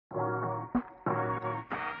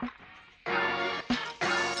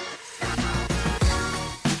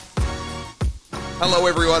Hello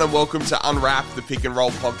everyone and welcome to Unwrap, the pick and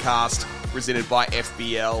roll podcast presented by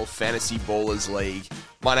FBL Fantasy Ballers League.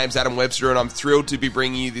 My name's Adam Webster and I'm thrilled to be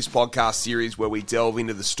bringing you this podcast series where we delve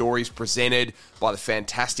into the stories presented by the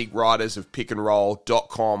fantastic writers of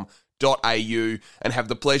pickandroll.com.au and have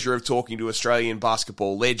the pleasure of talking to Australian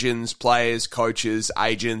basketball legends, players, coaches,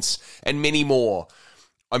 agents, and many more.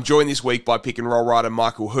 I'm joined this week by pick and roll writer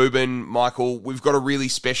Michael Houben. Michael, we've got a really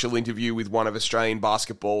special interview with one of Australian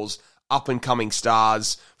basketball's up-and-coming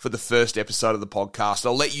stars for the first episode of the podcast.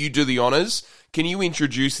 I'll let you do the honours. Can you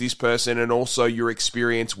introduce this person and also your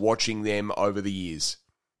experience watching them over the years?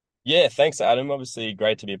 Yeah, thanks, Adam. Obviously,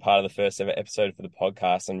 great to be a part of the first ever episode for the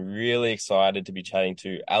podcast and really excited to be chatting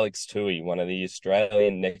to Alex Toohey, one of the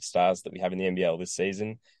Australian next stars that we have in the NBL this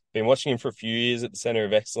season. Been watching him for a few years at the Centre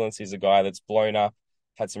of Excellence. He's a guy that's blown up,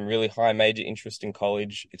 had some really high major interest in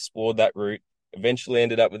college, explored that route, eventually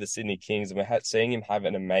ended up with the Sydney Kings, and we're seeing him have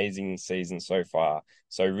an amazing season so far.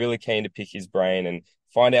 So really keen to pick his brain and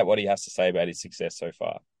find out what he has to say about his success so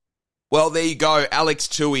far. Well, there you go. Alex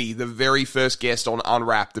Toohey, the very first guest on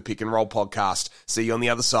Unwrap, the pick and roll podcast. See you on the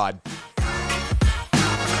other side.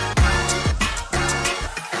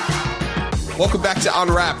 Welcome back to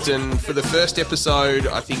Unwrapped, and for the first episode,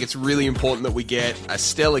 I think it's really important that we get a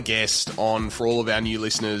stellar guest on for all of our new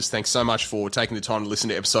listeners. Thanks so much for taking the time to listen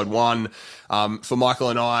to episode 1. For Michael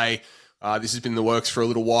and I, this has been in the works for a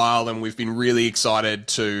little while, and we've been really excited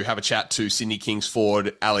to have a chat to Sydney Kings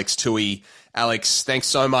forward Alex Toohey. Alex, thanks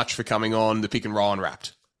so much for coming on the Pick and Roll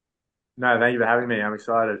Unwrapped. No, thank you for having me. I'm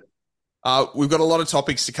excited. We've got a lot of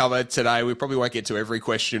topics to cover today. We probably won't get to every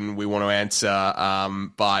question we want to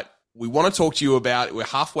answer, but we want to talk to you about, we're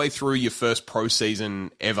halfway through your first pro season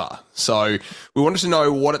ever. So we wanted to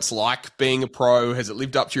know what it's like being a pro. Has it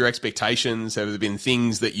lived up to your expectations? Have there been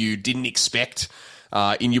things that you didn't expect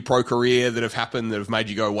in your pro career that have happened that have made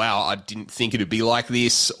you go, wow, I didn't think it'd be like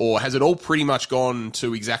this? Or has it all pretty much gone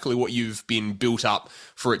to exactly what you've been built up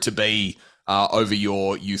for it to be over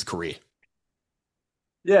your youth career?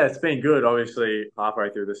 Yeah, it's been good. Obviously,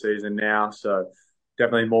 halfway through the season now, so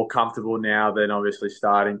definitely more comfortable now than obviously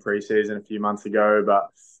starting preseason a few months ago. But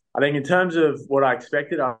I think in terms of what I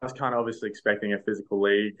expected, I was kind of obviously expecting a physical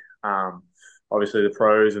league. Obviously, the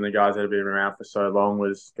pros and the guys that have been around for so long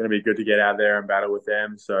was going to be good to get out there and battle with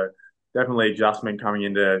them. So definitely adjustment coming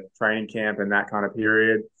into training camp and that kind of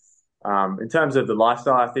period. In terms of the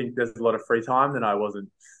lifestyle, I think there's a lot of free time that I wasn't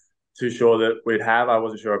too sure that we'd have. I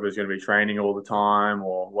wasn't sure if it was going to be training all the time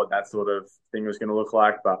or what that sort of thing was going to look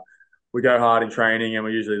like. But we go hard in training and we're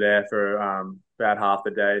usually there for about half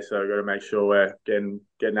the day. So we've got to make sure we're getting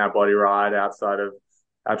our body right outside of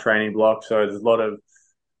our training block. So there's a lot of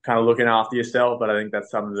kind of looking after yourself, but I think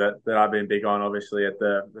that's something that I've been big on, obviously, at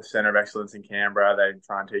the Centre of Excellence in Canberra. They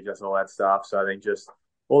try and teach us all that stuff. So I think just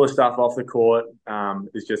all the stuff off the court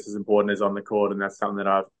is just as important as on the court, and that's something that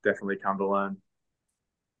I've definitely come to learn.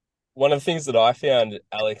 One of the things that I found,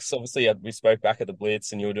 Alex, obviously we spoke back at the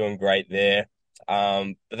Blitz and you were doing great there.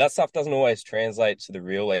 But that stuff doesn't always translate to the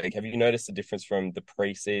real league. Have you noticed the difference from the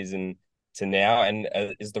preseason to now? And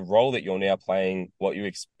is the role that you're now playing what you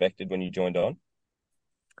expected when you joined on?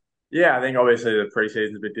 Yeah, I think obviously the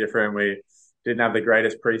preseason's a bit different. We didn't have the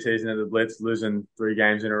greatest preseason of the Blitz, losing 3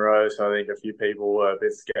 games in a row. So I think a few people were a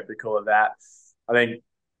bit skeptical of that. I think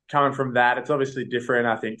coming from that, it's obviously different.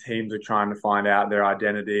 I think teams are trying to find out their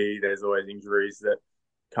identity. There's always injuries that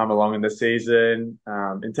come along in the season.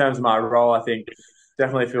 In terms of my role, I think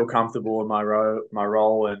definitely feel comfortable in my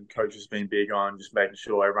role, and coach has been big on just making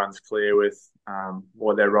sure everyone's clear with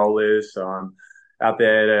what their role is. So I'm out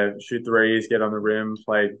there to shoot threes, get on the rim,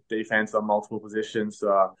 play defense on multiple positions. So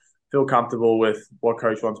I feel comfortable with what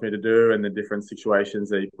coach wants me to do and the different situations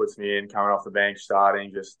that he puts me in, coming off the bench,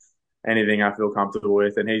 starting, just anything I feel comfortable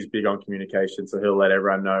with. And he's big on communication, so he'll let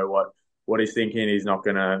everyone know what he's thinking. He's not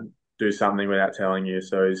going to do something without telling you.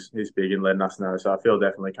 So he's big in letting us know. So I feel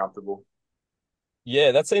definitely comfortable.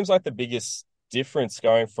 Yeah, that seems like the biggest difference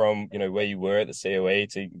going from, where you were at the COE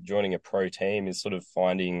to joining a pro team is sort of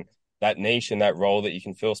finding that niche and that role that you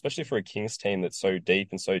can fill, especially for a Kings team that's so deep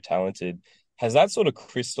and so talented. Has that sort of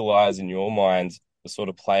crystallized in your mind the sort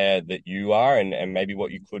of player that you are and maybe what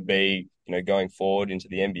you could be, going forward into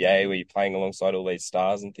the NBA where you're playing alongside all these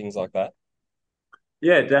stars and things like that?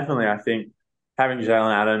 Yeah, definitely. I think having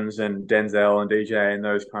Jalen Adams and Denzel and DJ and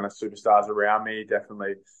those kind of superstars around me,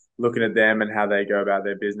 definitely looking at them and how they go about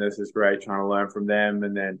their business is great, trying to learn from them.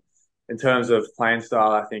 And then in terms of playing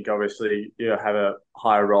style, I think obviously you have a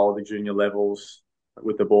higher role at the junior levels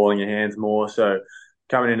with the ball in your hands more. So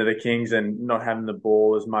coming into the Kings and not having the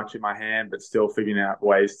ball as much in my hand, but still figuring out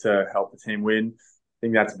ways to help the team win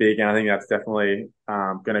think that's big, and I think that's definitely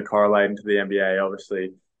going to correlate into the NBA.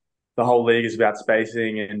 Obviously, the whole league is about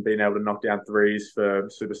spacing and being able to knock down threes for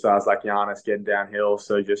superstars like Giannis getting downhill.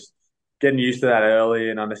 So just getting used to that early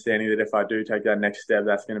and understanding that if I do take that next step,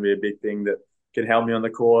 that's going to be a big thing that can help me on the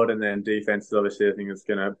court. And then defense is obviously a thing that's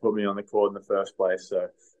going to put me on the court in the first place. So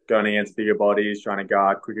going against bigger bodies, trying to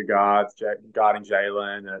guard quicker guards, guarding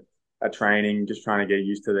Jalen at training, just trying to get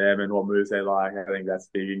used to them and what moves they like. I think that's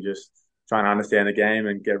big, and just trying to understand the game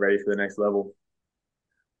and get ready for the next level.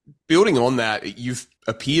 Building on that, you've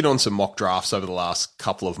appeared on some mock drafts over the last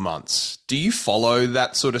couple of months. Do you follow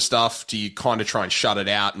that sort of stuff? Do you kind of try and shut it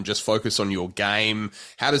out and just focus on your game?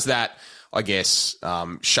 How does that, I guess,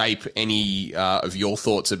 shape any of your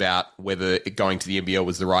thoughts about whether going to the NBL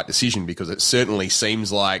was the right decision? Because it certainly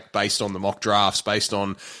seems like, based on the mock drafts, based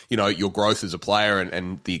on, you know, your growth as a player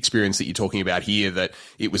and the experience that you're talking about here, that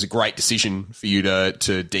it was a great decision for you to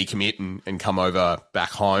decommit and come over back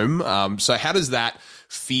home. So how does that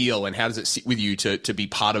feel, and how does it sit with you to be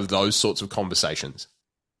part of those sorts of conversations?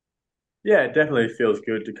 Yeah, it definitely feels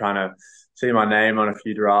good to kind of see my name on a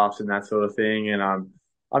few drafts and that sort of thing. And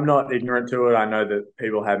I'm not ignorant to it. I know that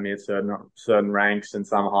people have me at certain ranks, and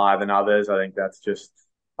some higher than others. I think that's just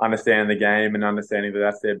understanding the game and understanding that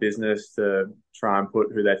that's their business to try and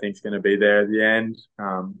put who they think is going to be there at the end.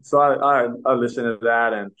 So I listen to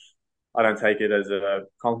that, and I don't take it as a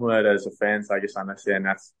compliment, as offense. I just understand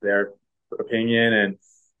that's their opinion, and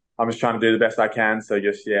I'm just trying to do the best I can. So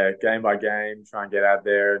just, yeah, game by game, try and get out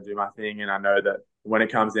there and do my thing. And I know that when it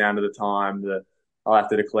comes down to the time that I'll have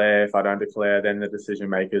to declare, if I don't declare, then the decision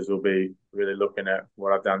makers will be really looking at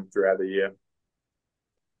what I've done throughout the year.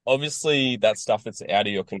 Obviously, that stuff that's out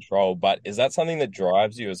of your control, but is that something that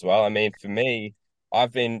drives you as well? I mean, for me,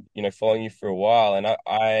 I've been, following you for a while, and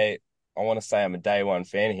I want to say I'm a day one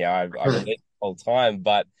fan here. I relate the whole time,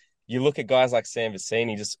 but you look at guys like Sam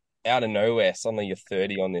Vecini, just out of nowhere, suddenly you're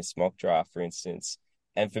 30 on this mock draft, for instance.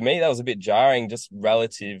 And for me, that was a bit jarring, just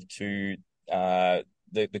relative to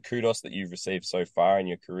the kudos that you've received so far in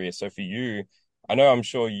your career. So for you, I'm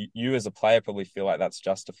sure you as a player probably feel like that's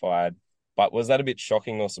justified. But was that a bit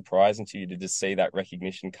shocking or surprising to you to just see that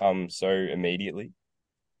recognition come so immediately?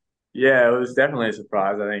 Yeah, it was definitely a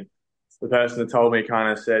surprise. I think the person that told me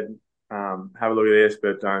kind of said, "Have a look at this,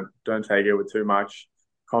 but don't take it with too much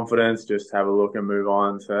confidence. Just have a look and move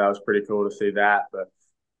on." So that was pretty cool to see that. But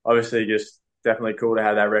obviously, just definitely cool to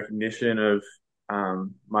have that recognition of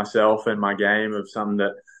myself and my game, of something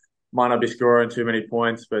that might not be scoring too many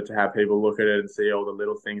points, but to have people look at it and see all the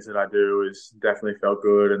little things that I do is definitely felt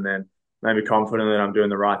good, and then made me confident that I'm doing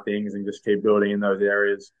the right things and just keep building in those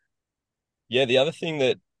areas. Yeah, the other thing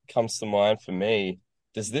that comes to mind for me,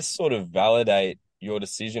 does this sort of validate your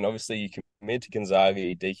decision? Obviously, you committed to Gonzaga,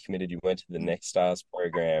 you decommitted, you went to the Next Stars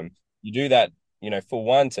program. You do that, for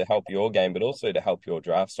one, to help your game, but also to help your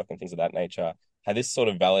draft stock and things of that nature. Had this sort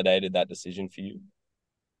of validated that decision for you?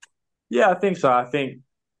 Yeah, I think so. I think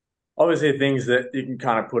obviously things that you can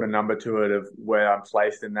kind of put a number to it of where I'm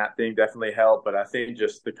placed in that thing definitely help. But I think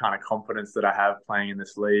just the kind of confidence that I have playing in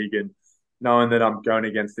this league, and knowing that I'm going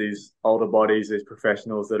against these older bodies, these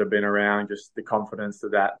professionals that have been around, just the confidence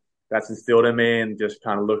that's instilled in me, and just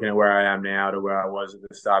kind of looking at where I am now to where I was at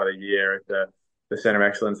the start of the year at the Center of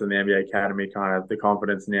Excellence in the NBA Academy, kind of the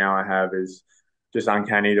confidence now I have is just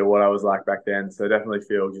uncanny to what I was like back then. So definitely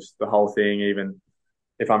feel just the whole thing, even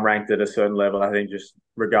if I'm ranked at a certain level, I think just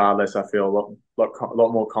regardless, I feel a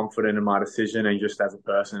lot more confident in my decision and just as a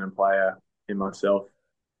person and player in myself.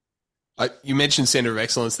 You mentioned Centre of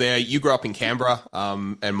Excellence there. You grew up in Canberra,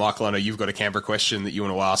 and Michael, I know you've got a Canberra question that you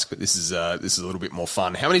want to ask, but this is a little bit more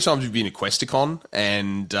fun. How many times have you been to Questacon,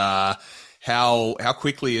 and how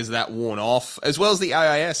quickly has that worn off, as well as the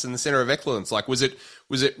AIS and the Centre of Excellence? Like, was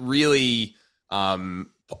it really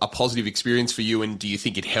a positive experience for you, and do you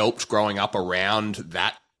think it helped growing up around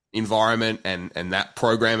that environment and that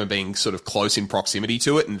program and being sort of close in proximity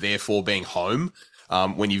to it, and therefore being home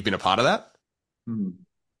when you've been a part of that?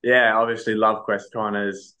 Yeah, obviously love QuestCon.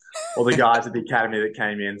 As all the guys at the academy that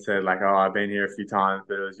came in said, like, "Oh, I've been here a few times,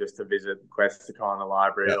 but it was just to visit QuestCon, the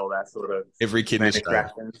library, Yeah. all that sort of Every kid in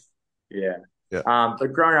Australia. Yeah. Yeah.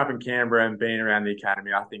 But growing up in Canberra and being around the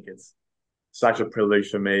academy, I think it's such a privilege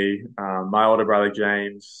for me. My older brother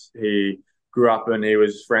James, he grew up and he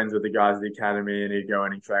was friends with the guys at the academy, and he'd go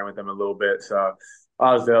in and train with them a little bit. So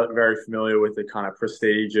I was very familiar with the kind of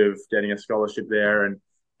prestige of getting a scholarship there and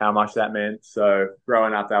how much that meant. So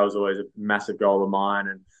growing up, that was always a massive goal of mine.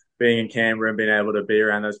 And being in Canberra and being able to be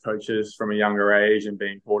around those coaches from a younger age and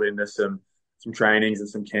being pulled into some trainings and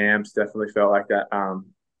some camps definitely felt like that.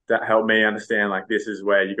 That helped me understand, like, this is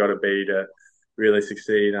where you got to be to really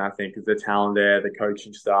succeed. And I think the talent there, the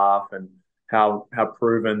coaching staff, and how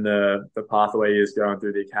proven the pathway is going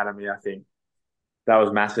through the academy, I think that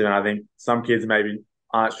was massive. And I think some kids maybe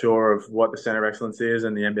aren't sure of what the center of excellence is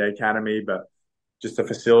in the NBA academy, but just the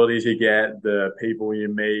facilities you get, the people you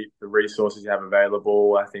meet, the resources you have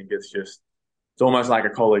available, I think it's almost like a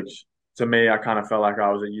college. To me, I kind of felt like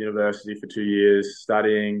I was at university for 2 years,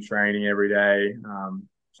 studying, training every day,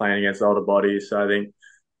 playing against older bodies. So I think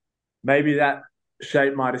maybe that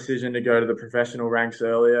shaped my decision to go to the professional ranks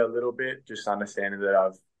earlier a little bit, just understanding that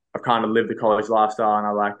I've kind of lived the college lifestyle and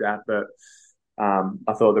I like that. But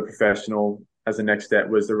I thought the professional as a next step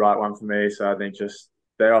was the right one for me. So I think just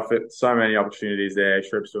they offer so many opportunities there,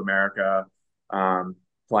 trips to America,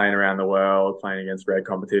 playing around the world, playing against great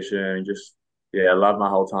competition, just I love my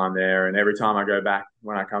whole time there. And every time I go back,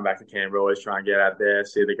 when I come back to Canberra, I always try and get out there,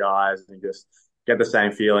 see the guys, and just get the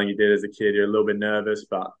same feeling you did as a kid. You're a little bit nervous,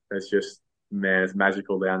 but it's just, man, it's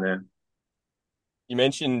magical down there. You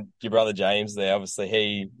mentioned your brother James there. Obviously,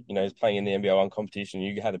 he, is playing in the NBL One competition.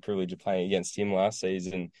 You had the privilege of playing against him last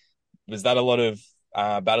season. Was that a lot of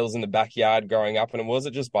battles in the backyard growing up? And was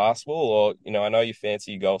it just basketball? Or, I know you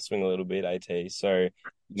fancy your golf swing a little bit, AT. So,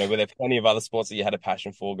 were there plenty of other sports that you had a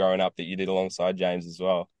passion for growing up that you did alongside James as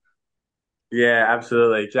well? Yeah,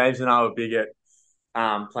 absolutely. James and I were big at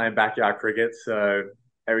playing backyard cricket. So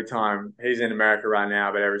every time he's in America right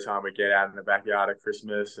now, but every time we get out in the backyard at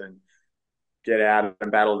Christmas and get out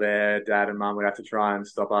and battle there, Dad and Mum would have to try and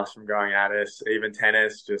stop us from going at us. Even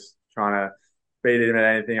tennis, just trying to beat him at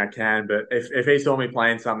anything I can. But if he saw me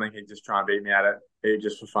playing something, he'd just try and beat me at it. He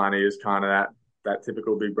just for fun. He was kind of that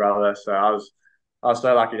typical big brother. So I was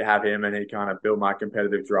so lucky to have him, and he kind of built my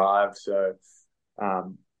competitive drive. So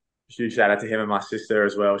huge shout out to him and my sister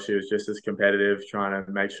as well. She was just as competitive, trying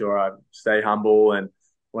to make sure I stay humble. And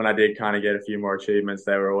when I did kind of get a few more achievements,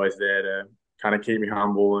 they were always there to kind of keep me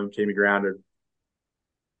humble and keep me grounded.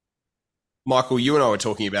 Michael, you and I were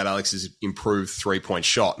talking about Alex's improved three-point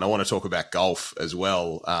shot, and I want to talk about golf as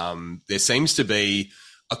well. There seems to be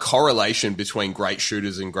a correlation between great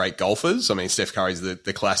shooters and great golfers. I mean, Steph Curry's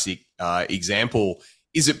the classic example.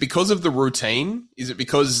 Is it because of the routine? Is it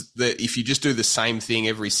because that if you just do the same thing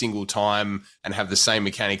every single time and have the same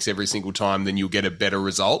mechanics every single time, then you'll get a better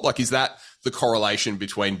result? Like, is that the correlation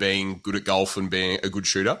between being good at golf and being a good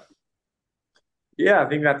shooter? Yeah, I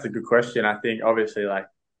think that's a good question. I think obviously like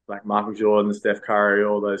Michael Jordan, Steph Curry,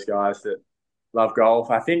 all those guys that love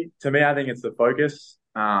golf. I think it's the focus.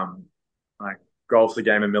 Like golf's a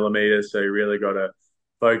game of millimeters, so you really got to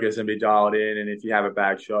focus and be dialed in. And if you have a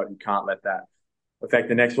bad shot, you can't let that affect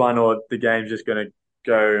the next one, or the game's just going to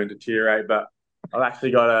go and deteriorate. But I've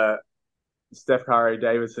actually got a Steph Curry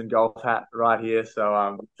Davidson golf hat right here,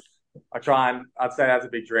 so I'd say that's a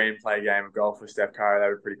big dream, play a game of golf with Steph Curry. That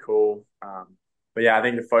would be pretty cool. But yeah, I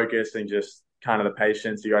think the focus and just kind of the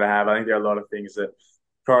patience you got to have. I think there are a lot of things that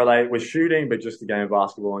correlate with shooting, but just the game of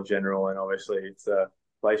basketball in general. And obviously it's a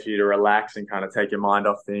place for you to relax and kind of take your mind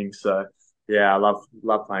off things. So yeah, I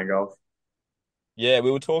love playing golf. Yeah,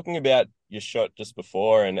 we were talking about your shot just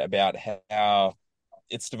before and about how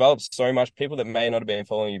it's developed so much. People that may not have been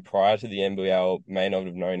following you prior to the NBL may not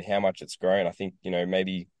have known how much it's grown. I think,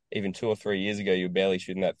 maybe even 2 or 3 years ago, you were barely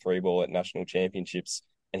shooting that 3-ball at national championships.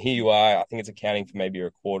 And here you are, I think it's accounting for maybe a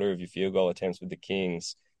quarter of your field goal attempts with the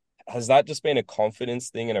Kings. Has that just been a confidence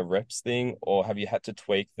thing and a reps thing, or have you had to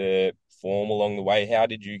tweak the form along the way? How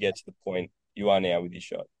did you get to the point you are now with your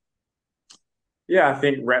shot? Yeah, I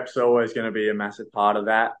think reps are always going to be a massive part of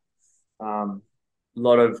that. A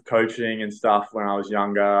lot of coaching and stuff when I was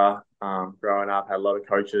younger, growing up, had a lot of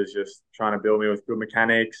coaches just trying to build me with good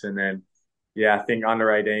mechanics. And then, I think under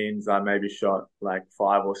 18s, I maybe shot like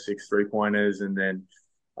 5 or 6 3-pointers, and then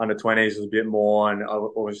under 20s was a bit more, and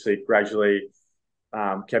obviously gradually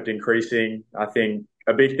kept increasing. I think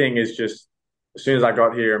a big thing is just as soon as I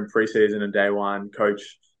got here in preseason and day one,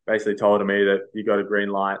 coach basically told me that you got a green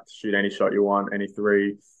light to shoot any shot you want, any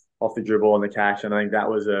three off the dribble and the catch. And I think that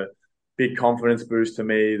was a big confidence boost to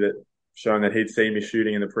me, that showing that he'd seen me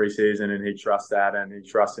shooting in the preseason and he'd trust that, and he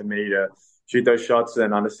trusted me to shoot those shots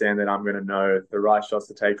and understand that I'm going to know the right shots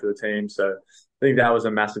to take for the team. So I think that was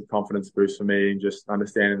a massive confidence boost for me, and just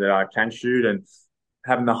understanding that I can shoot and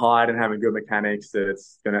having the height and having good mechanics, that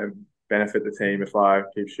it's going to benefit the team if I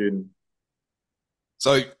keep shooting.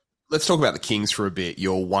 So let's talk about the Kings for a bit.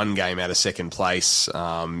 You're 1 game out of second place.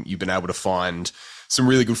 You've been able to find some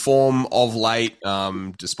really good form of late,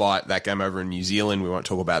 despite that game over in New Zealand. We won't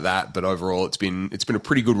talk about that, but overall it's been a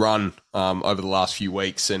pretty good run over the last few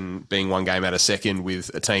weeks, and being 1 game out of second with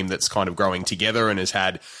a team that's kind of growing together and has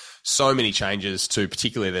had so many changes to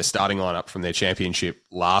particularly their starting lineup from their championship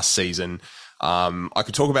last season. I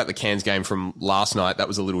could talk about the Cairns game from last night. That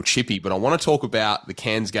was a little chippy, but I want to talk about the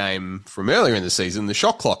Cairns game from earlier in the season, the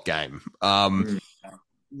shot clock game.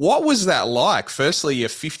 What was that like? Firstly, a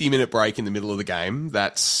 50-minute break in the middle of the game.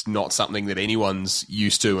 That's not something that anyone's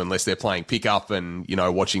used to unless they're playing pickup and,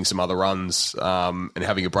 watching some other runs and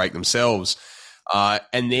having a break themselves.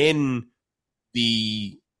 And then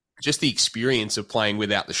the experience of playing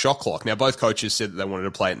without the shot clock. Now, both coaches said that they wanted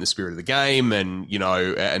to play it in the spirit of the game and,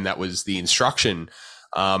 and that was the instruction.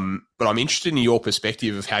 But I'm interested in your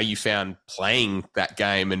perspective of how you found playing that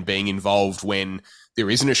game and being involved when there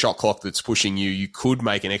isn't a shot clock that's pushing you. You could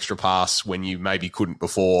make an extra pass when you maybe couldn't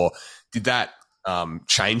before. Did that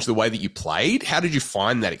change the way that you played? How did you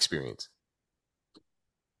find that experience?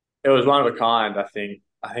 It was one of a kind, I think.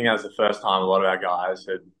 I think that was the first time a lot of our guys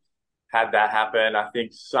had that happen. I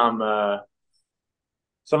think some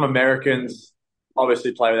Americans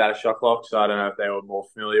obviously play without a shot clock, so I don't know if they were more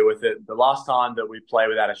familiar with it. The last time that we played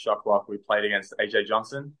without a shot clock, we played against AJ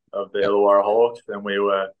Johnson of the Illawarra Hawks, and we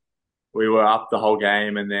were up the whole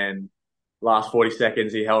game, and then last 40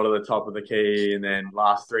 seconds he held at the top of the key, and then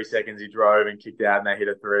last 3 seconds he drove and kicked out and they hit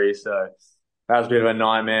a three. So that was a bit of a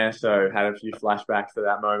nightmare. So had a few flashbacks to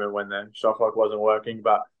that moment when the shot clock wasn't working.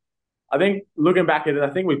 But I think looking back at it, I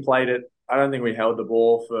think we played it. I don't think we held the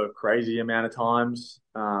ball for a crazy amount of times.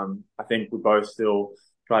 I think we both still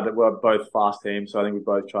we're both fast teams, so I think we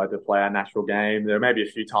both tried to play our natural game. There may be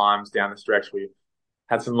a few times down the stretch we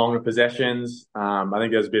had some longer possessions. I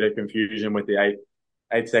think there was a bit of confusion with the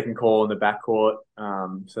 8-second call in the backcourt.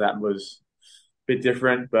 So that was a bit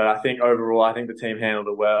different. But I think overall, I think the team handled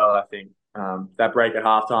it well. I think that break at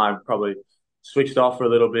halftime probably switched off for a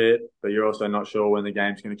little bit, but you're also not sure when the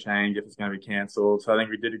game's going to change, if it's going to be cancelled. So I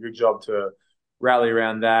think we did a good job to rally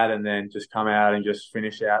around that and then just come out and just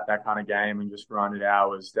finish out that kind of game and just grind it out.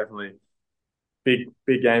 It was definitely big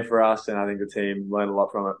game for us, and I think the team learned a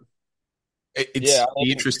lot from it. It's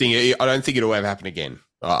interesting. I don't think it'll ever happen again.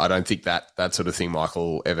 I don't think that sort of thing,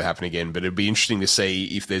 Michael, will ever happen again. But it'd be interesting to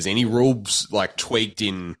see if there's any rules like tweaked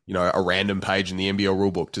in, a random page in the NBL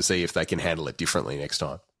rulebook to see if they can handle it differently next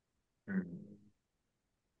time.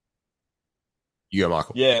 You go,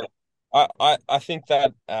 Michael. Yeah, I think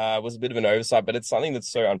that was a bit of an oversight, but it's something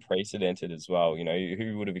that's so unprecedented as well.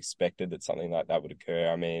 Who would have expected that something like that would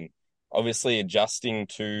occur? I mean, obviously adjusting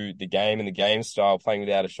to the game and the game style, playing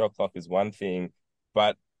without a shot clock is one thing,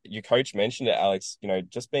 but your coach mentioned it, Alex,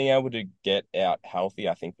 just being able to get out healthy,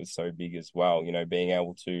 I think was so big as well. Being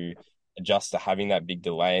able to adjust to having that big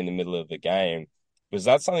delay in the middle of the game. Was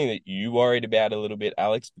that something that you worried about a little bit,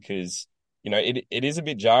 Alex? Because, it is a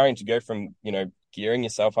bit jarring to go from, gearing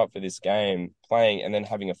yourself up for this game, playing, and then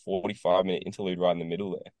having a 45-minute interlude right in the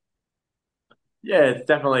middle there. Yeah, it's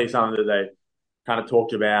definitely something that they kind of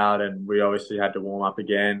talked about, and we obviously had to warm up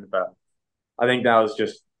again. But I think that was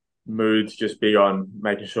just moods, just big on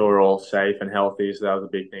making sure we're all safe and healthy. So that was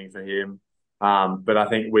a big thing for him. But I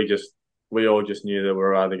think we all just knew that we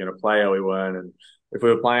were either going to play or we weren't. And if we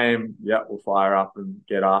were playing, we'll fire up and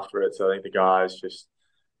get after it. So I think the guys just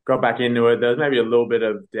got back into it. There was maybe a little bit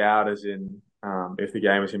of doubt as in if the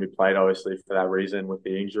game was going to be played, obviously, for that reason with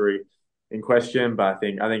the injury in question. But I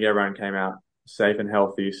think everyone came out safe and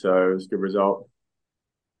healthy, so it was a good result.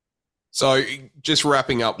 So just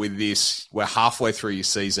wrapping up with this, we're halfway through your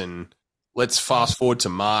season. Let's fast forward to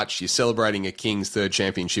March. You're celebrating a Kings third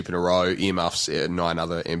championship in a row, earmuffs 9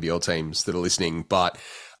 other NBL teams that are listening. But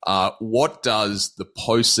what does the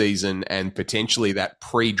postseason and potentially that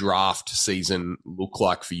pre-draft season look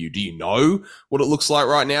like for you? Do you know what it looks like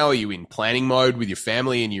right now? Are you in planning mode with your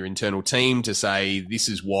family and your internal team to say this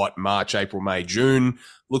is what March, April, May, June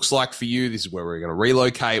looks like for you? This is where we're going to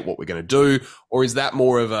relocate, what we're going to do? Or is that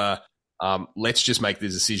more of a let's just make the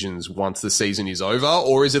decisions once the season is over?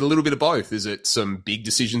 Or is it a little bit of both? Is it some big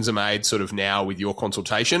decisions are made sort of now with your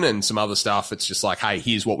consultation and some other stuff? It's just like, hey,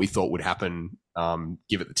 here's what we thought would happen.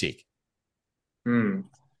 Give it the tick.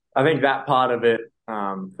 I think that part of it,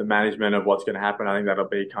 the management of what's going to happen, I think that'll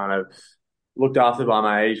be kind of looked after by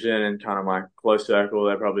my agent and kind of my close circle.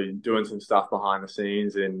 They're probably doing some stuff behind the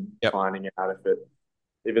scenes and finding out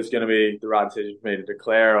if it's going to be the right decision for me to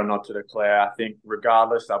declare or not to declare. I think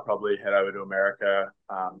regardless, I'll probably head over to America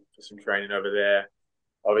for some training over there.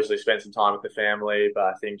 Obviously spend some time with the family, but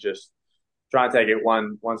I think just try and take it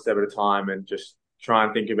one step at a time and just try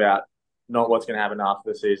and think about not what's going to happen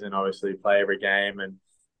after the season. Obviously play every game and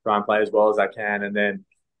try and play as well as I can. And then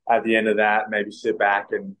at the end of that, maybe sit back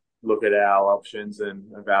and look at our options and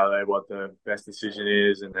evaluate what the best decision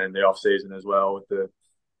is. And then the off season as well with the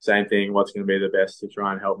same thing, what's going to be the best to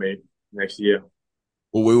try and help me next year.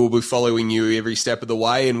 Well, we will be following you every step of the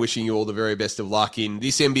way and wishing you all the very best of luck in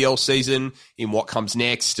this NBL season, in what comes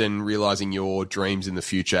next, and realising your dreams in the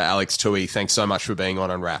future. Alex Toohey, thanks so much for being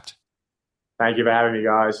on Unwrapped. Thank you for having me,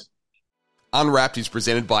 guys. Unwrapped is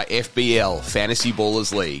presented by FBL, Fantasy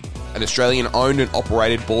Ballers League, an Australian-owned and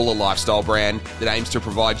operated baller lifestyle brand that aims to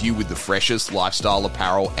provide you with the freshest lifestyle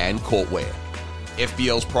apparel and courtwear.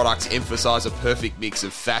 FBL's products emphasise a perfect mix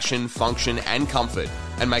of fashion, function and comfort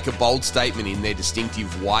and make a bold statement in their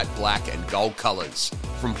distinctive white, black and gold colours.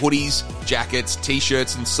 From hoodies, jackets,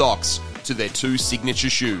 t-shirts and socks to their two signature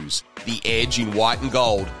shoes, the Edge in white and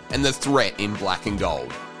gold and the Threat in black and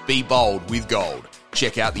gold. Be bold with gold.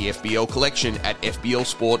 Check out the FBL collection at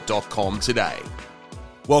fblsport.com today.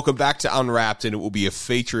 Welcome back to Unwrapped, and it will be a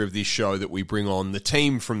feature of this show that we bring on the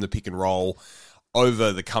team from the pick and roll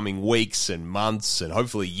over the coming weeks and months and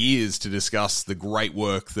hopefully years to discuss the great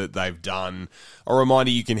work that they've done. A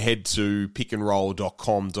reminder, you can head to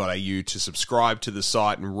pickandroll.com.au to subscribe to the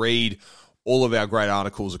site and read all of our great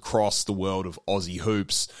articles across the world of Aussie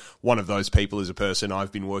hoops. One of those people is a person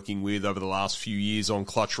I've been working with over the last few years on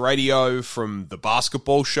Clutch Radio, from the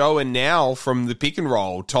basketball show and now from the pick and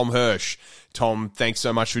roll, Tom Hersz. Tom, thanks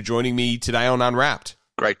so much for joining me today on Unwrapped.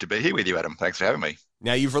 Great to be here with you, Adam. Thanks for having me.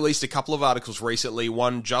 Now, you've released a couple of articles recently,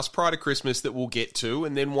 one just prior to Christmas that we'll get to,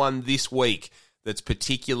 and then one this week that's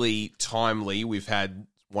particularly timely. We've had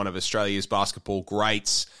one of Australia's basketball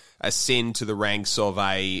greats ascend to the ranks of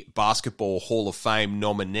a Basketball Hall of Fame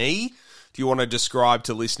nominee. Do you want to describe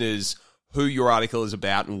to listeners who your article is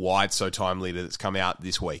about and why it's so timely that it's come out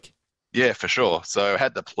this week? Yeah, for sure. So I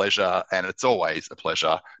had the pleasure, and it's always a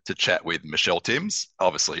pleasure, to chat with Michelle Timms.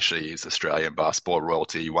 Obviously, she is Australian basketball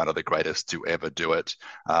royalty, one of the greatest to ever do it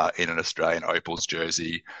in an Australian Opals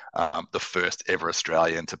jersey, the first ever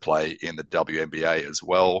Australian to play in the WNBA as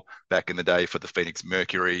well back in the day for the Phoenix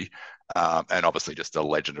Mercury. And obviously just a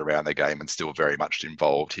legend around the game and still very much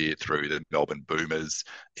involved here through the Melbourne Boomers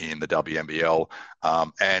in the WNBL.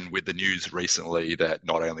 And with the news recently that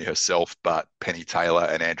not only herself, but Penny Taylor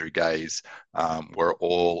and Andrew Gaze were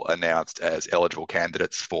all announced as eligible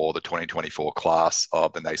candidates for the 2024 class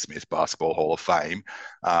of the Naismith Basketball Hall of Fame.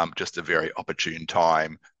 Just a very opportune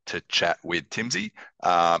time to chat with Timsy.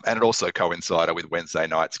 And it also coincided with Wednesday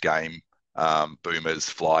night's game, Boomers,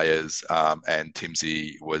 Flyers, and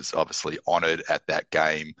Timsy was obviously honoured at that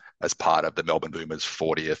game as part of the Melbourne Boomers'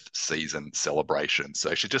 40th season celebration.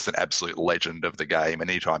 So she's just an absolute legend of the game, and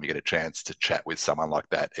anytime you get a chance to chat with someone like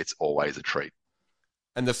that, it's always a treat.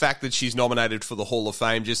 And the fact that she's nominated for the Hall of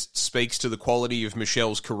Fame just speaks to the quality of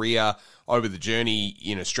Michelle's career over the journey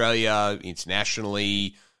in Australia,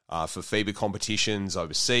 internationally, for FIBA competitions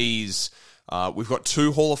overseas. We've got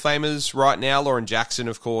two Hall of Famers right now. Lauren Jackson,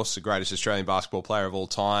 of course, the greatest Australian basketball player of all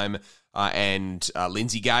time, and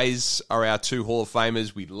Lindsay Gaze are our two Hall of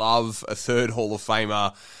Famers. We love a third Hall of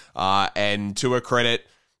Famer. And to her credit,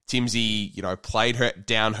 Timsy, played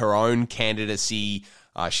down her own candidacy.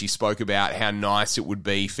 She spoke about how nice it would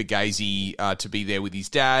be for Gazy to be there with his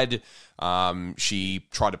dad. She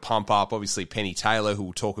tried to pump up, obviously, Penny Taylor, who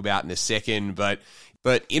we'll talk about in a second, but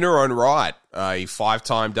in her own right, a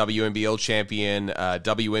five-time WNBL champion,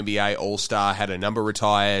 WNBA All-Star, had a number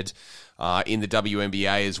retired in the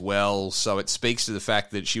WNBA as well. So it speaks to the fact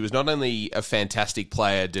that she was not only a fantastic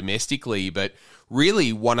player domestically, but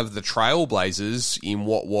really one of the trailblazers in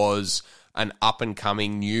what was an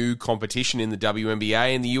up-and-coming new competition in the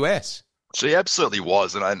WNBA in the US. She absolutely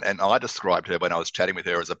was, and I described her when I was chatting with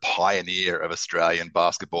her as a pioneer of Australian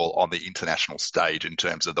basketball on the international stage in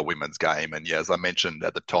terms of the women's game. And yeah, as I mentioned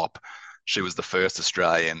at the top, she was the first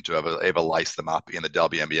Australian to ever lace them up in the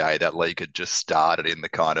WNBA. That league had just started in the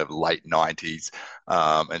kind of late 90s,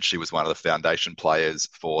 and she was one of the foundation players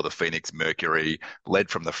for the Phoenix Mercury,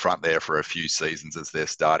 led from the front there for a few seasons as their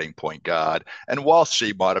starting point guard. And whilst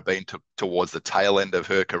she might have been towards the tail end of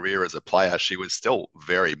her career as a player, she was still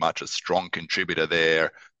very much a strong contributor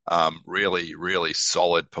there. Really, really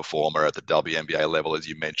solid performer at the WNBA level, as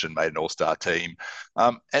you mentioned, made an all-star team.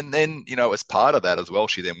 And then, as part of that as well,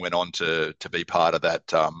 she then went on to be part of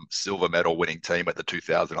that silver medal winning team at the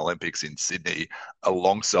 2000 Olympics in Sydney,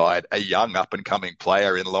 alongside a young up-and-coming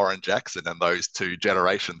player in Lauren Jackson, and those two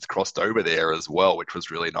generations crossed over there as well, which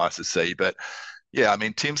was really nice to see. But Yeah, I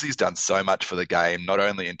mean, Timsey's done so much for the game, not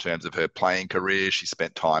only in terms of her playing career, she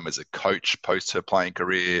spent time as a coach post her playing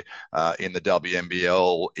career in the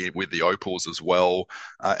WNBL with the Opals as well,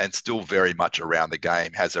 and still very much around the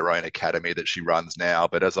game, has her own academy that she runs now.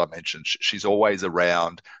 But as I mentioned, she's always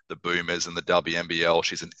around the Boomers and the WNBL.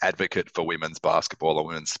 She's an advocate for women's basketball and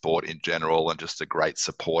women's sport in general, and just a great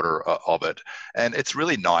supporter of it. And it's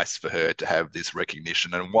really nice for her to have this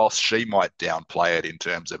recognition. And whilst she might downplay it in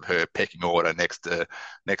terms of her pecking order next to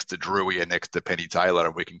Drewy and next to Penny Taylor,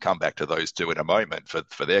 and we can come back to those two in a moment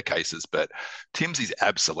for their cases. But Timsy's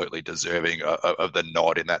absolutely deserving of the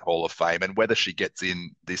nod in that Hall of Fame. And whether she gets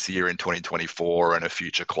in this year in 2024 and a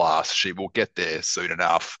future class, she will get there soon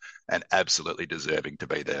enough, and absolutely deserving to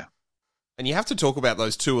be there. And you have to talk about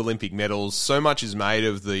those 2 Olympic medals. So much is made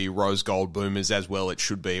of the Rose Gold Boomers, as well it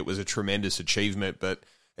should be. It was a tremendous achievement, but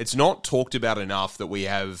it's not talked about enough that we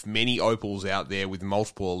have many Opals out there with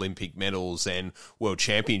multiple Olympic medals and World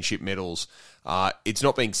Championship medals. It's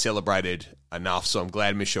not being celebrated enough, so I'm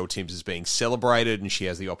glad Michelle Timms is being celebrated and she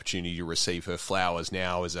has the opportunity to receive her flowers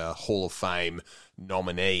now as a Hall of Fame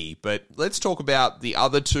nominee. But let's talk about the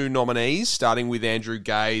other 2 nominees, starting with Andrew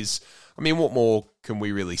Gaze. I mean, what more can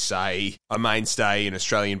we really say? A mainstay in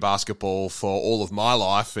Australian basketball for all of my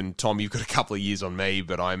life, and Tom, you've got a couple of years on me,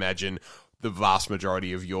 but I imagine the vast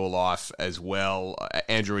majority of your life as well.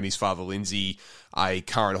 Andrew and his father, Lindsay, a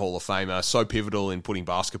current Hall of Famer, so pivotal in putting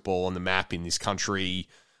basketball on the map in this country.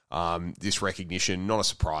 This recognition, not a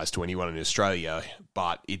surprise to anyone in Australia,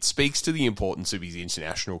 but it speaks to the importance of his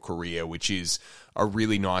international career, which is a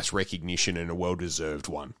really nice recognition and a well-deserved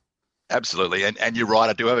one. Absolutely. And you're right,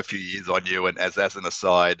 I do have a few years on you. And as an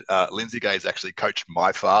aside, Lindsay Gaze actually coached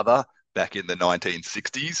my father back in the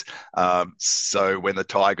 1960s. So when the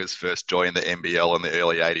Tigers first joined the NBL in the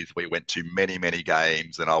early 80s, we went to many, many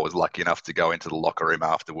games, and I was lucky enough to go into the locker room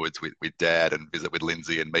afterwards with Dad and visit with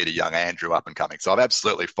Lindsay and meet a young Andrew up and coming. So I've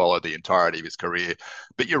absolutely followed the entirety of his career.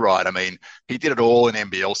 But you're right, I mean, he did it all in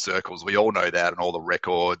NBL circles. We all know that, and all the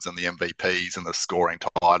records and the MVPs and the scoring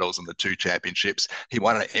titles and the 2 championships. He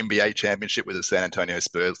won an NBA championship with the San Antonio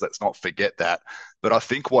Spurs. Let's not forget that. But I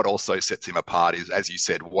think what also sets him apart is, as you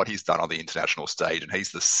said, what he's done on the international stage. And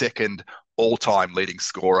he's the 2nd all-time leading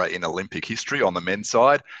scorer in Olympic history on the men's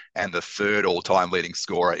side, and the 3rd all-time leading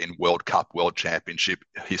scorer in World Cup, World Championship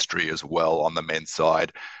history as well on the men's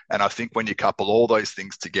side. And I think when you couple all those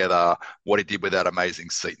things together, what he did with that amazing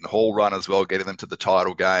Seton Hall run as well, getting them to the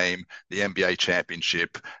title game, the NBA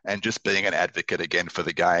championship, and just being an advocate again for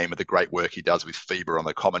the game, and the great work he does with FIBA on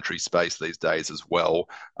the commentary space these days as well,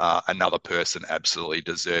 another person absolutely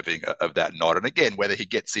deserving of that nod. And again, whether he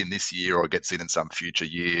gets in this year or gets in some future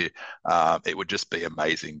year, it would just be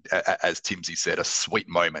amazing. As Timsy said, a sweet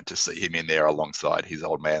moment to see him in there alongside his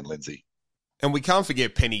old man, Lindsay. And we can't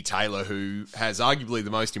forget Penny Taylor, who has arguably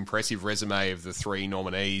the most impressive resume of the 3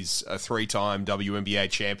 nominees, a 3-time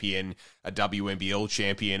WNBA champion, a WNBL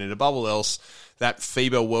champion, and above all else, that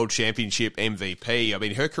FIBA World Championship MVP. I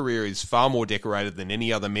mean, her career is far more decorated than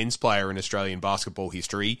any other men's player in Australian basketball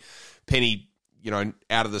history. Penny,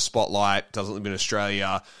 out of the spotlight, doesn't live in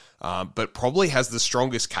Australia, but probably has the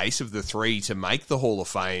strongest case of the 3 to make the Hall of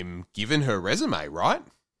Fame, given her resume, right?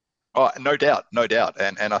 Oh, no doubt.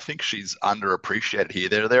 And I think she's underappreciated here.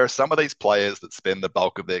 There are some of these players that spend the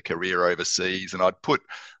bulk of their career overseas, and I'd put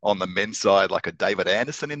on the men's side like a David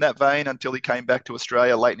Anderson in that vein until he came back to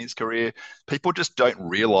Australia late in his career. People just don't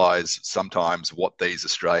realise sometimes what these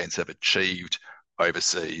Australians have achieved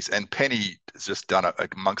overseas. And Penny has just done it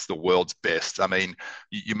amongst the world's best. I mean,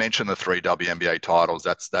 you mentioned the 3 WNBA titles.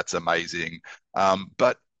 That's amazing.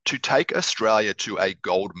 But to take Australia to a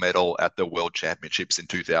gold medal at the World Championships in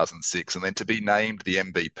 2006 and then to be named the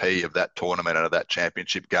MVP of that tournament and of that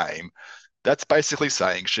championship game, that's basically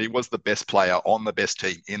saying she was the best player on the best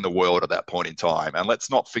team in the world at that point in time. And let's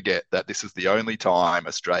not forget that this is the only time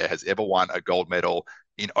Australia has ever won a gold medal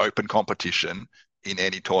in open competition in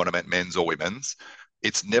any tournament, men's or women's.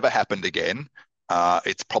 It's never happened again.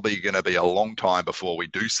 It's probably going to be a long time before we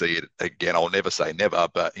do see it again. I'll never say never,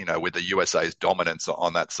 but with the USA's dominance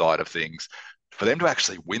on that side of things, for them to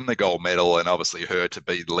actually win the gold medal and obviously her to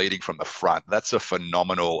be leading from the front, that's a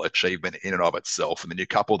phenomenal achievement in and of itself. And then you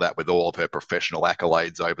couple that with all of her professional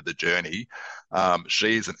accolades over the journey.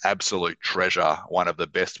 She's an absolute treasure, one of the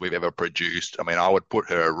best we've ever produced. I mean, I would put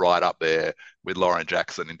her right up there with Lauren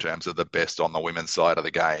Jackson in terms of the best on the women's side of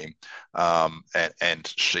the game.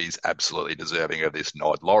 And she's absolutely deserving of this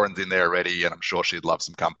nod. Lauren's in there already, and I'm sure she'd love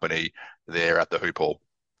some company there at the Hoop Hall.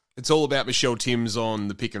 It's all about Michelle Timms on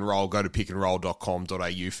the Pick and Roll. Go to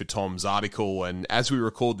pickandroll.com.au for Tom's article. And as we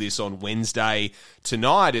record this on Wednesday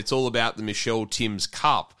tonight, it's all about the Michelle Timms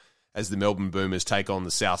Cup. as the Melbourne Boomers take on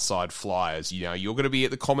the Southside Flyers. You know, you're going to be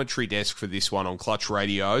at the commentary desk for this one on Clutch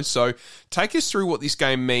Radio. So take us through what this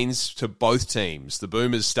game means to both teams. The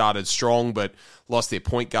Boomers started strong, but lost their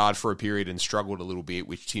point guard for a period and struggled a little bit,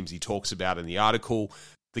 which Timsy talks about in the article.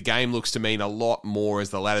 The game looks to mean a lot more as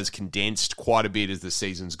the ladder's condensed quite a bit as the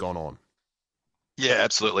season's gone on. Yeah,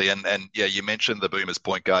 absolutely. And yeah, you mentioned the Boomers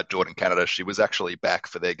point guard, Jordan Canada. She was actually back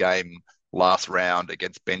for their game last round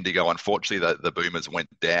against Bendigo. Unfortunately, the Boomers went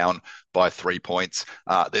down by 3 points.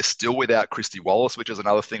 They're still without Christy Wallace, which is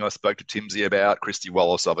another thing I spoke to Timsy about. Christy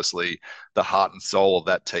Wallace, obviously the heart and soul of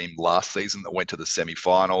that team last season that went to the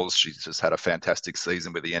semi-finals. She's just had a fantastic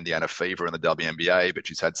season with the Indiana Fever in the WNBA, but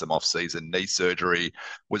she's had some off-season knee surgery.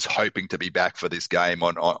 Was hoping to be back for this game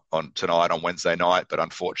on tonight, on Wednesday night, but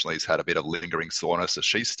unfortunately has had a bit of lingering soreness, so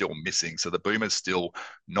she's still missing. So the Boomers still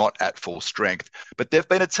not at full strength, but they've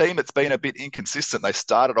been a team that's been a bit inconsistent. They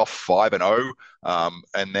started off 5-0,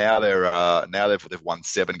 and now they've won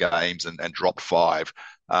 7 games and dropped 5.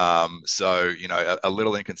 So, you know, a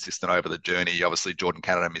little inconsistent over the journey. Obviously, Jordan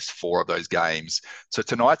Canada missed 4 of those games. So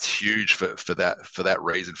tonight's huge for that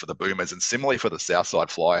reason for the Boomers, and similarly for the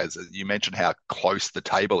Southside Flyers. You mentioned how close the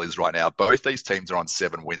table is right now. Both these teams are on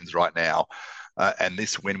 7 wins right now. And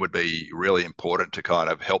this win would be really important to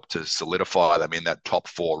kind of help to solidify them in that top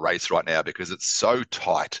 4 race right now, because it's so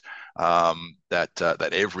tight that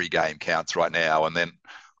every game counts right now. And then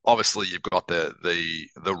obviously you've got the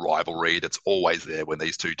rivalry that's always there when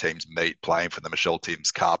these two teams meet, playing for the Michelle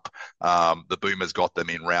Timms Cup. The Boomers got them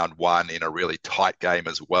in round 1 in a really tight game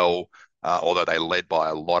as well. Although they led by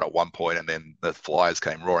a lot at one point, and then the Flyers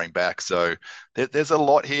came roaring back. So there's a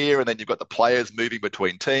lot here, and then you've got the players moving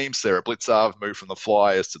between teams. Sarah Blitzarv moved from the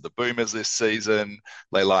Flyers to the Boomers this season.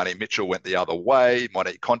 Leilani Mitchell went the other way.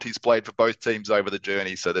 Monique Conti's played for both teams over the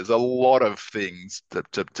journey. So there's a lot of things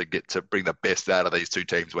to get to bring the best out of these two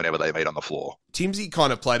teams whenever they meet on the floor. Timsy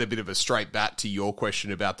kind of played a bit of a straight bat to your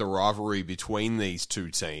question about the rivalry between these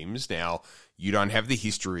two teams. Now, you don't have the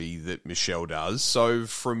history that Michelle does. So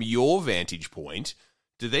from your vantage point,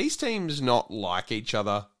 do these teams not like each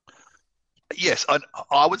other? Yes,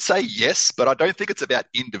 I would say yes, but I don't think it's about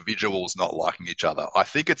individuals not liking each other. I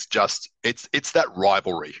think it's just, it's that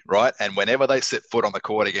rivalry, right? And whenever they set foot on the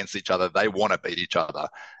court against each other, they want to beat each other.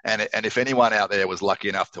 And if anyone out there was lucky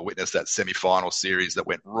enough to witness that semi-final series that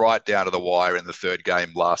went right down to the wire in the 3rd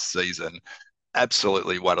game last season,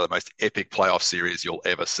 absolutely one of the most epic playoff series you'll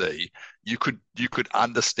ever see. You could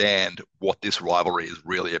understand what this rivalry is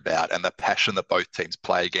really about, and the passion that both teams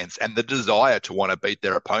play against, and the desire to want to beat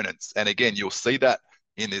their opponents. And again, you'll see that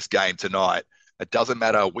in this game tonight. It doesn't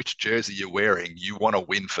matter which jersey you're wearing, you want to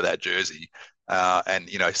win for that jersey. And,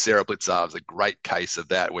 you know, Sarah Blitzarv is a great case of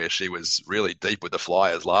that, where she was really deep with the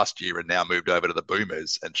Flyers last year and now moved over to the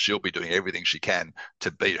Boomers, and she'll be doing everything she can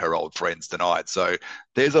to beat her old friends tonight. So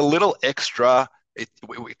there's a little extra.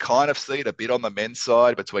 We kind of see it a bit on the men's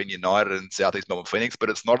side between United and Southeast Melbourne Phoenix, but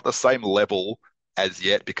it's not at the same level as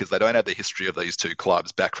yet, because they don't have the history of these two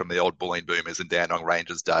clubs back from the old Bulleen Boomers and Dandenong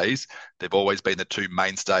Rangers days. They've always been the two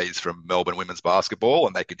mainstays from Melbourne women's basketball,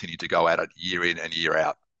 and they continue to go at it year in and year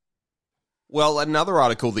out. Well, another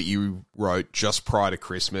article that you wrote just prior to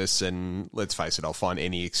Christmas, and let's face it, I'll find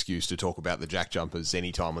any excuse to talk about the Jack Jumpers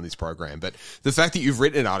anytime on this program, but the fact that you've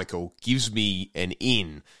written an article gives me an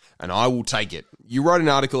in, and I will take it. You wrote an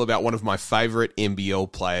article about one of my favourite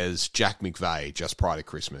NBL players, Jack McVeigh, just prior to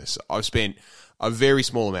Christmas. I've spent a very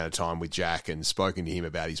small amount of time with Jack and spoken to him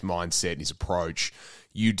about his mindset and his approach.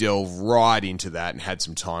 You delve right into that and had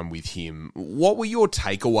some time with him. What were your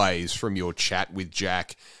takeaways from your chat with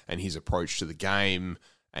Jack and his approach to the game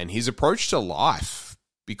and his approach to life?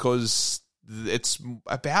 Because it's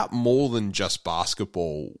about more than just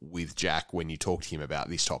basketball with Jack when you talk to him about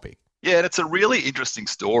this topic. Yeah, and it's a really interesting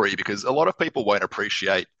story, because a lot of people won't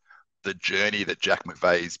appreciate the journey that Jack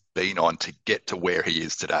McVeigh's been on to get to where he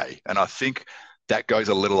is today. And I think that goes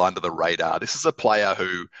a little under the radar. This is a player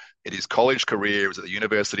who, in his college career, was at the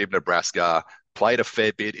University of Nebraska, played a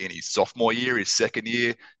fair bit in his sophomore year, his second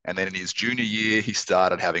year, and then in his junior year, he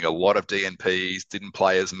started having a lot of DNPs, didn't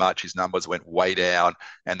play as much, his numbers went way down,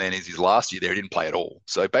 and then in his last year there, he didn't play at all.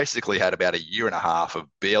 So basically had about a year and a half of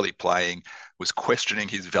barely playing, was questioning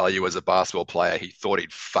his value as a basketball player. He thought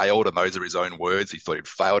he'd failed, and those are his own words. He thought he'd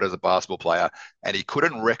failed as a basketball player, and he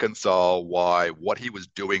couldn't reconcile why what he was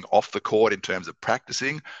doing off the court in terms of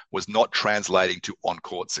practicing was not translating to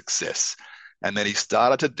on-court success. And then he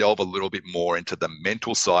started to delve a little bit more into the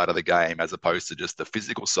mental side of the game as opposed to just the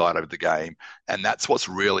physical side of the game. And that's what's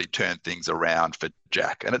really turned things around for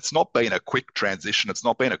Jack. And it's not been a quick transition. It's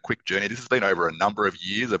not been a quick journey. This has been over a number of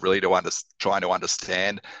years of really trying to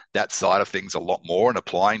understand that side of things a lot more and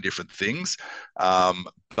applying different things.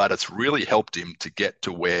 But it's really helped him to get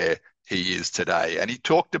to where he is today. And he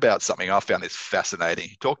talked about something I found this fascinating.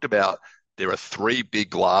 He talked about there are 3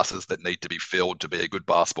 big glasses that need to be filled to be a good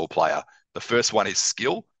basketball player. The first one is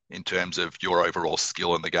skill in terms of your overall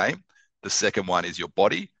skill in the game. The second one is your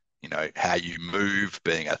body, how you move,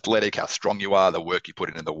 being athletic, how strong you are, the work you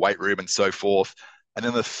put in the weight room and so forth. And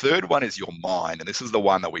then the third one is your mind. And this is the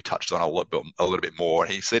one that we touched on a little bit more.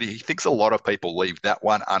 And he said he thinks a lot of people leave that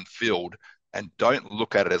one unfilled and don't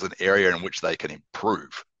look at it as an area in which they can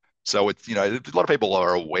improve. So it's, a lot of people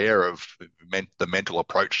are aware of the mental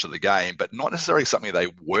approach to the game, but not necessarily something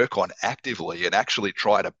they work on actively and actually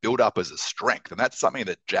try to build up as a strength. And that's something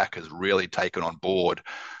that Jack has really taken on board,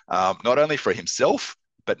 not only for himself,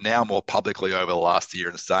 but now more publicly over the last year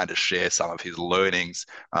and starting to share some of his learnings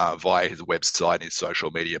via his website and his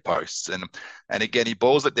social media posts. And again, he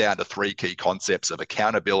boils it down to 3 key concepts of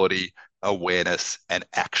accountability, awareness, and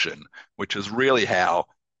action, which is really how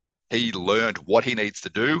he learned what he needs to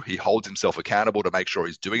do. He holds himself accountable to make sure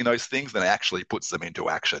he's doing those things, then actually puts them into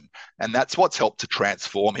action. And that's what's helped to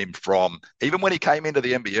transform him from, even when he came into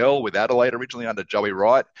the NBL with Adelaide originally under Joey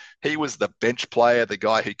Wright, he was the bench player, the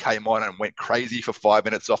guy who came on and went crazy for 5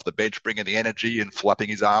 minutes off the bench, bringing the energy and flapping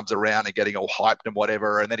his arms around and getting all hyped and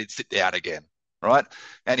whatever, and then he'd sit down again. Right.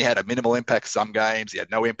 And he had a minimal impact some games. He had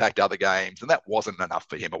no impact other games. And that wasn't enough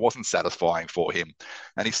for him. It wasn't satisfying for him.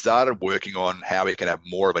 And he started working on how he can have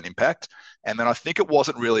more of an impact. And then I think it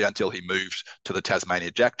wasn't really until he moved to the Tasmania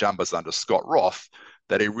Jack Jumpers under Scott Roth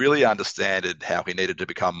that he really understood how he needed to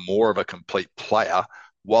become more of a complete player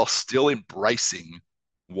while still embracing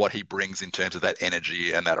what he brings in terms of that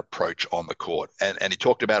energy and that approach on the court. And he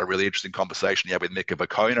talked about a really interesting conversation he had with Mika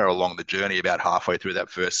Vukona along the journey about halfway through that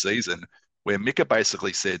first season, where Mika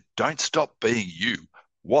basically said, don't stop being you.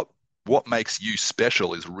 What makes you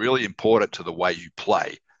special is really important to the way you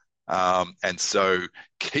play. And so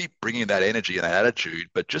keep bringing that energy and that attitude,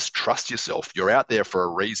 but just trust yourself. You're out there for a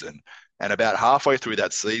reason. And about halfway through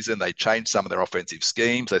that season, they changed some of their offensive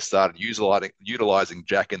schemes. They started utilizing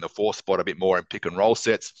Jack in the 4th spot a bit more in pick and roll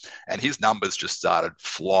sets. And his numbers just started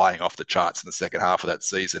flying off the charts in the second half of that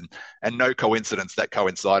season. And no coincidence, that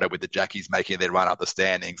coincided with the Jackies making their run up the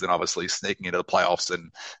standings and obviously sneaking into the playoffs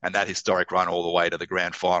and that historic run all the way to the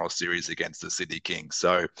grand final series against the Sydney Kings.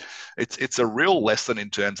 So it's a real lesson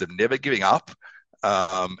in terms of never giving up.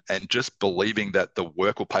 And just believing that the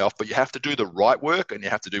work will pay off. But you have to do the right work, and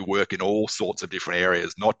you have to do work in all sorts of different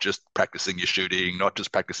areas, not just practicing your shooting, not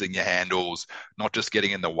just practicing your handles, not just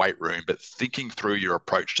getting in the weight room, but thinking through your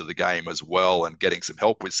approach to the game as well, and getting some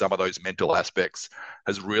help with some of those mental aspects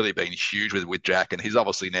has really been huge with Jack. And he's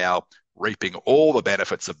obviously now reaping all the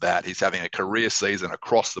benefits of that. He's having a career season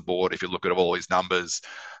across the board, if you look at all his numbers,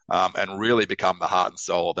 and really become the heart and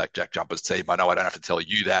soul of that Jack Jumpers team. I know I don't have to tell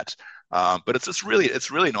you that. But it's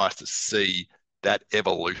really nice to see that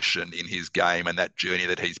evolution in his game and that journey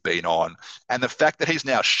that he's been on. And the fact that he's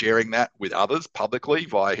now sharing that with others publicly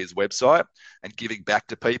via his website and giving back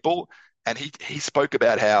to people. And he spoke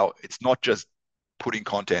about how it's not just putting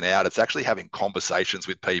content out, it's actually having conversations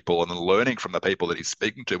with people and then learning from the people that he's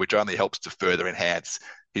speaking to, which only helps to further enhance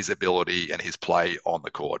his ability and his play on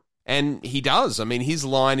the court. And he does. I mean, his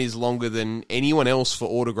line is longer than anyone else for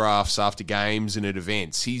autographs after games and at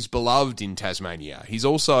events. He's beloved in Tasmania. He's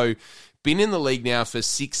also been in the league now for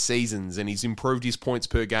 6 seasons, and he's improved his points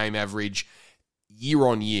per game average year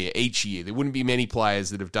on year, each year. There wouldn't be many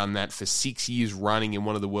players that have done that for 6 years running in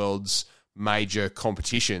one of the world's major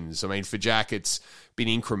competitions. I mean, for Jack, it's been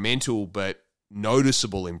incremental, but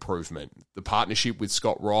noticeable improvement. The partnership with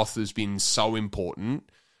Scott Roth has been so important.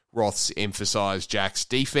 Roth's emphasised Jack's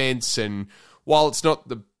defence, and while it's not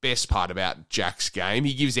the best part about Jack's game,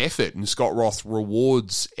 he gives effort, and Scott Roth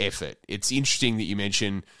rewards effort. It's interesting that you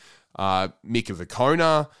mention Mika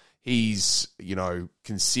Vukona. He's,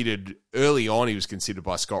 considered early on, he was considered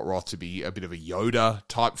by Scott Roth to be a bit of a Yoda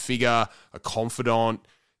type figure, a confidant.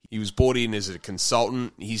 He was brought in as a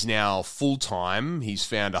consultant. He's now full-time. He's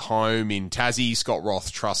found a home in Tassie. Scott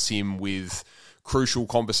Roth trusts him with crucial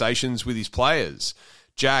conversations with his players.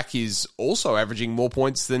 Jack is also averaging more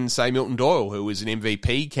points than, say, Milton Doyle, who was an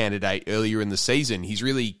MVP candidate earlier in the season. He's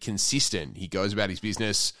really consistent. He goes about his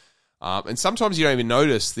business, and sometimes you don't even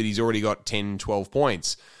notice that he's already got 10, 12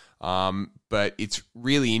 points. But it's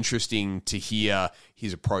really interesting to hear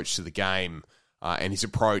his approach to the game and his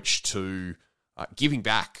approach to giving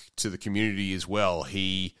back to the community as well.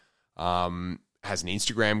 He has an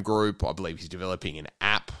Instagram group. I believe he's developing an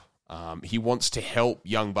app. He wants to help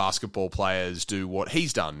young basketball players do what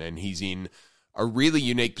he's done, and he's in a really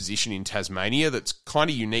unique position in Tasmania that's kind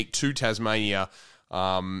of unique to Tasmania.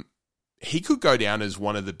 He could go down as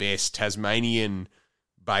one of the best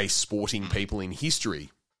Tasmanian-based sporting people in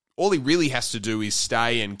history. All he really has to do is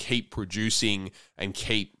stay and keep producing and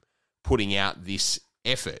keep putting out this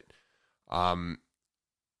effort.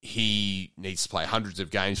 He needs to play hundreds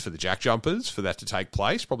of games for the Jack Jumpers for that to take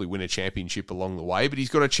place, probably win a championship along the way, but he's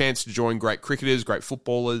got a chance to join great cricketers, great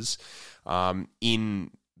footballers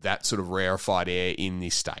in that sort of rarefied air in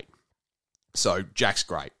this state. So Jack's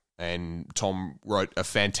great. And Tom wrote a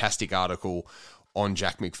fantastic article on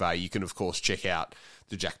Jack McVeigh. You can, of course, check out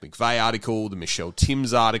the Jack McVeigh article, the Michelle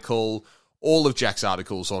Timms article, all of Jack's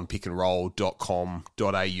articles on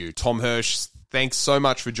pickandroll.com.au. Tom Hersz, thanks so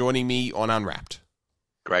much for joining me on Unwrapped.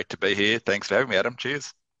 Great to be here. Thanks for having me, Adam.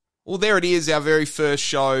 Cheers. Well, there it is, our very first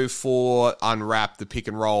show for Unwrapped, the Pick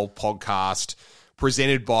and Roll podcast,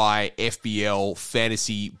 presented by FBL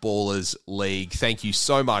Fantasy Ballers League. Thank you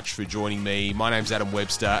so much for joining me. My name's Adam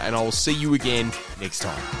Webster, and I'll see you again next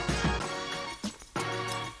time.